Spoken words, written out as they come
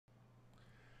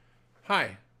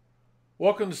Hi,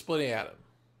 welcome to Splitting Atom.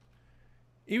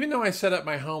 Even though I set up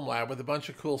my home lab with a bunch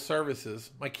of cool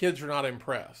services, my kids were not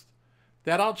impressed.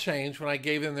 That all changed when I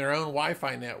gave them their own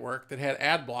Wi-Fi network that had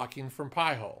ad blocking from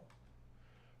Pi-hole.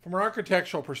 From an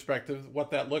architectural perspective, what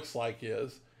that looks like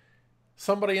is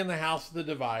somebody in the house with a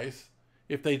device,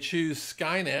 if they choose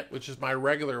Skynet, which is my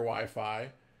regular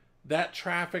Wi-Fi, that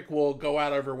traffic will go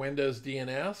out over Windows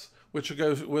DNS, which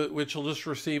will just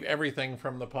receive everything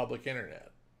from the public internet.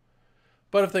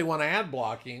 But if they want ad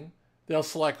blocking, they'll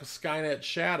select Skynet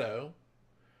Shadow,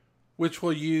 which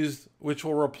will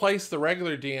replace the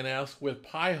regular DNS with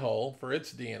Pi-hole for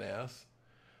its DNS.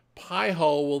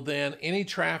 Pi-hole will then, any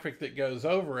traffic that goes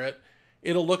over it,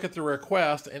 it'll look at the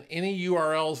request, and any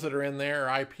URLs that are in there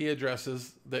are IP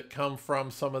addresses that come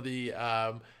from some of the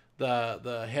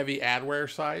heavy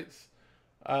adware sites.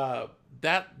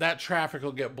 That traffic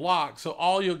will get blocked, so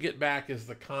all you'll get back is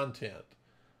the content.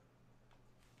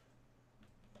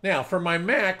 Now, for my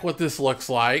Mac, what this looks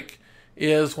like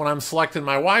is when I'm selecting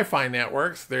my Wi-Fi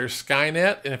networks, there's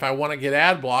Skynet, and if I want to get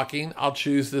ad blocking, I'll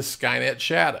choose this Skynet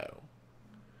Shadow.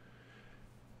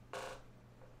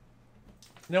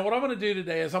 Now, what I'm going to do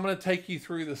today is I'm going to take you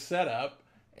through the setup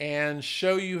and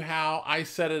show you how I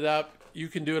set it up. You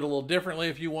can do it a little differently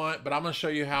if you want, but I'm going to show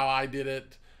you how I did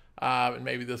it, and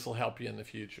maybe this will help you in the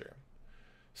future.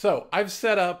 So I've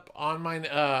set up on my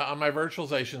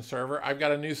virtualization server. I've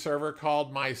got a new server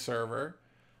called My Server.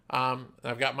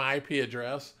 I've got my IP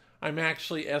address. I'm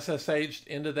actually SSH'd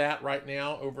into that right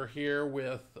now over here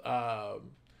with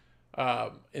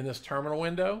in this terminal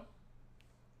window.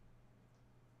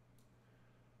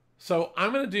 So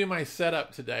I'm going to do my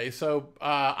setup today. So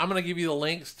I'm going to give you the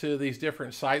links to these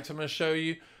different sites I'm going to show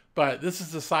you. But this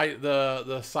is the site,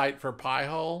 the site for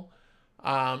Pi-hole.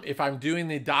 If I'm doing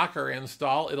the Docker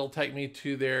install, it'll take me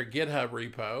to their GitHub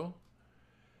repo.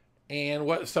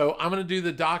 So I'm going to do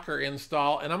the Docker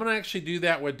install, and I'm going to actually do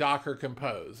that with Docker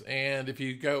Compose. And if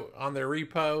you go on their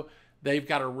repo, they've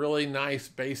got a really nice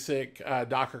basic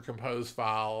Docker Compose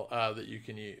file that you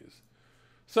can use.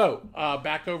 So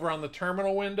back over on the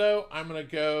terminal window, I'm going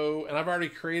to go, and I've already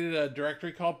created a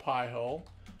directory called Pi-hole.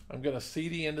 I'm going to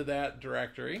cd into that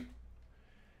directory.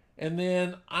 And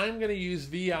then I'm going to use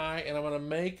VI, and I'm going to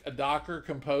make a Docker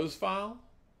Compose file.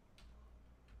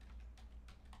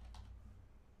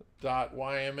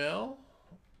 .yml.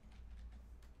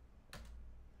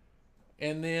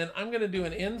 And then I'm going to do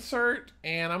an insert,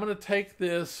 and I'm going to take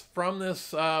this from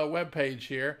this web page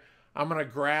here. I'm going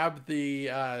to grab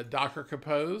the Docker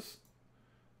Compose.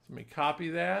 Let me copy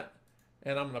that,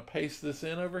 and I'm going to paste this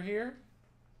in over here.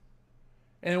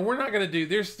 And we're not going to do,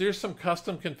 there's some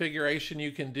custom configuration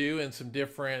you can do and some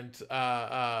different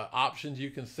options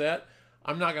you can set.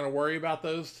 I'm not going to worry about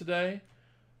those today.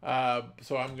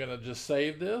 So I'm going to just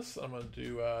save this. I'm going to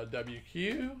do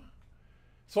WQ.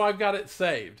 So I've got it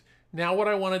saved. Now what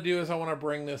I want to do is I want to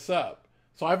bring this up.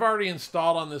 So I've already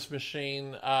installed on this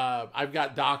machine. I've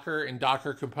got Docker and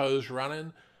Docker Compose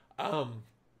running.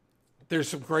 There's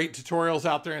some great tutorials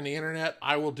out there on the internet.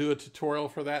 I will do a tutorial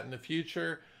for that in the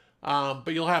future.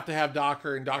 But you'll have to have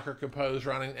Docker and Docker Compose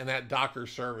running and that Docker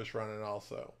service running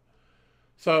also.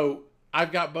 So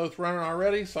I've got both running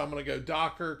already, so I'm going to go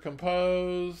Docker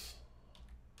Compose.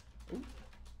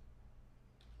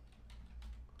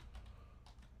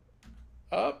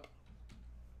 Up.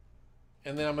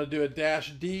 And then I'm going to do a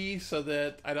 -D so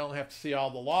that I don't have to see all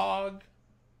the log.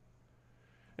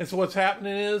 And so what's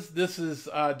happening is this is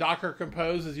Docker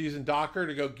Compose is using Docker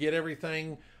to go get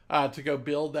everything to go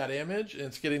build that image, and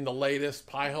it's getting the latest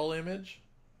Pi-hole image.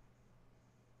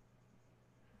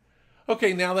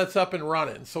 Okay, now that's up and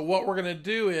running. So what we're going to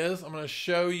do is I'm going to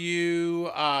show you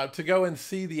to go and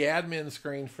see the admin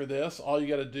screen for this. All you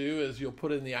got to do is you'll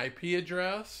put in the IP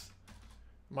address.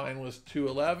 Mine was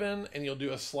 211, and you'll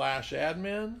do a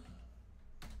 /admin.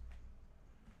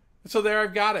 So there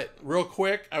I've got it. Real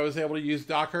quick, I was able to use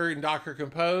Docker and Docker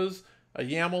Compose, a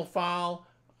YAML file,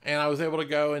 and I was able to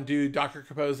go and do Docker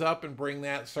Compose up and bring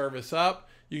that service up.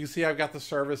 You can see I've got the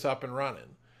service up and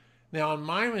running. Now on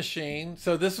my machine,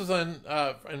 so this was in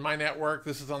my network,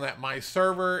 this is on that My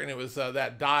Server, and it was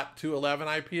that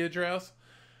 .211 IP address.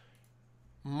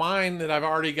 Mine that I've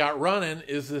already got running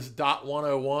is this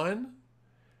 .101.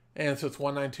 And so it's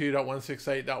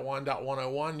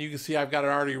 192.168.1.101. You can see I've got it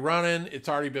already running. It's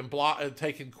already been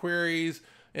taking queries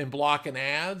and blocking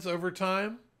ads over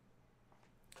time.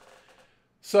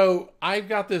 So I've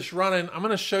got this running. I'm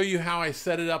going to show you how I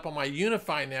set it up on my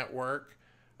Unify network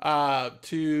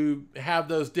to have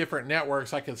those different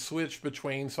networks I can switch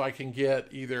between so I can get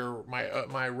either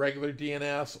my regular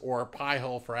DNS or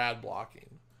Pi-hole for ad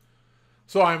blocking.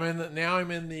 So now I'm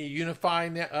in the Unify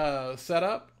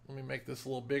setup. Let me make this a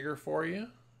little bigger for you.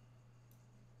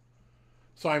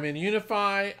 So I'm in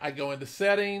Unify. I go into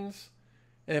settings,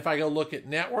 and if I go look at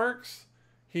networks,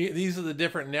 these are the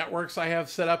different networks I have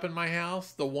set up in my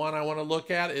house. The one I want to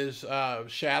look at is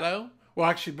Shadow. Well,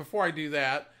 actually, before I do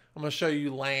that, I'm going to show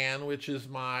you LAN, which is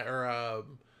my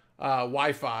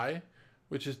Wi-Fi,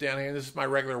 which is down here. This is my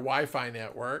regular Wi-Fi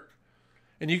network.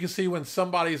 And you can see when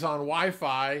somebody's on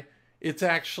Wi-Fi, it's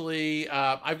actually,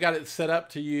 I've got it set up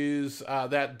to use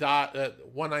that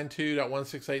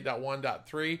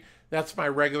 192.168.1.3. That's my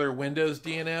regular Windows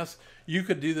DNS. You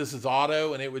could do this as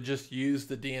auto, and it would just use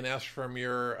the DNS from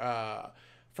your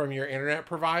internet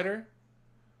provider.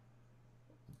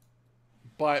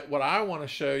 But what I want to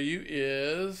show you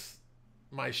is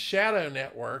my Shadow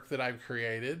network that I've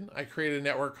created. I created a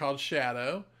network called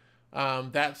Shadow.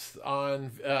 That's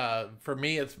on, for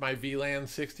me, it's my VLAN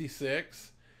 66.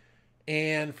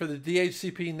 And for the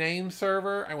DHCP name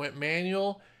server, I went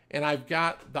manual, and I've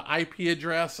got the IP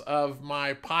address of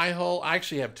my Pi-hole. I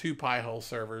actually have two Pi-hole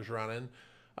servers running.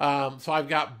 So I've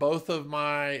got both of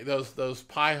my those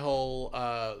Pi-hole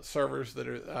servers that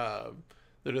are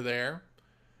there.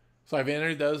 So I've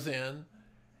entered those in.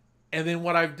 And then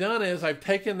what I've done is I've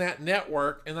taken that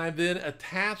network and I've then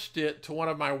attached it to one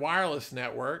of my wireless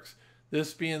networks,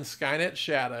 this being Skynet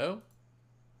Shadow.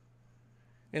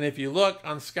 And if you look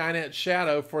on Skynet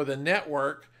Shadow for the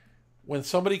network, when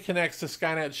somebody connects to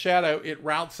Skynet Shadow, it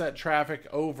routes that traffic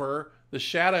over the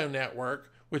Shadow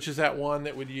network, which is that one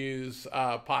that would use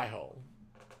Pi-hole.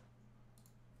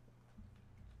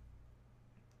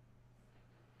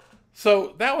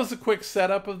 So that was a quick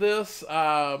setup of this.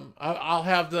 I'll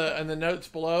have in the notes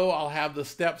below, I'll have the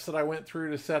steps that I went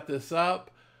through to set this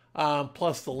up,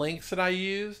 plus the links that I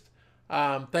used.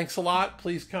 Thanks a lot.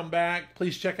 Please come back.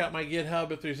 Please check out my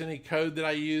GitHub if there's any code that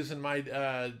I use in my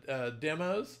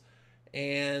demos.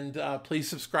 And please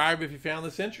subscribe if you found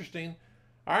this interesting.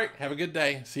 All right, have a good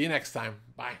day. See you next time.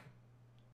 Bye.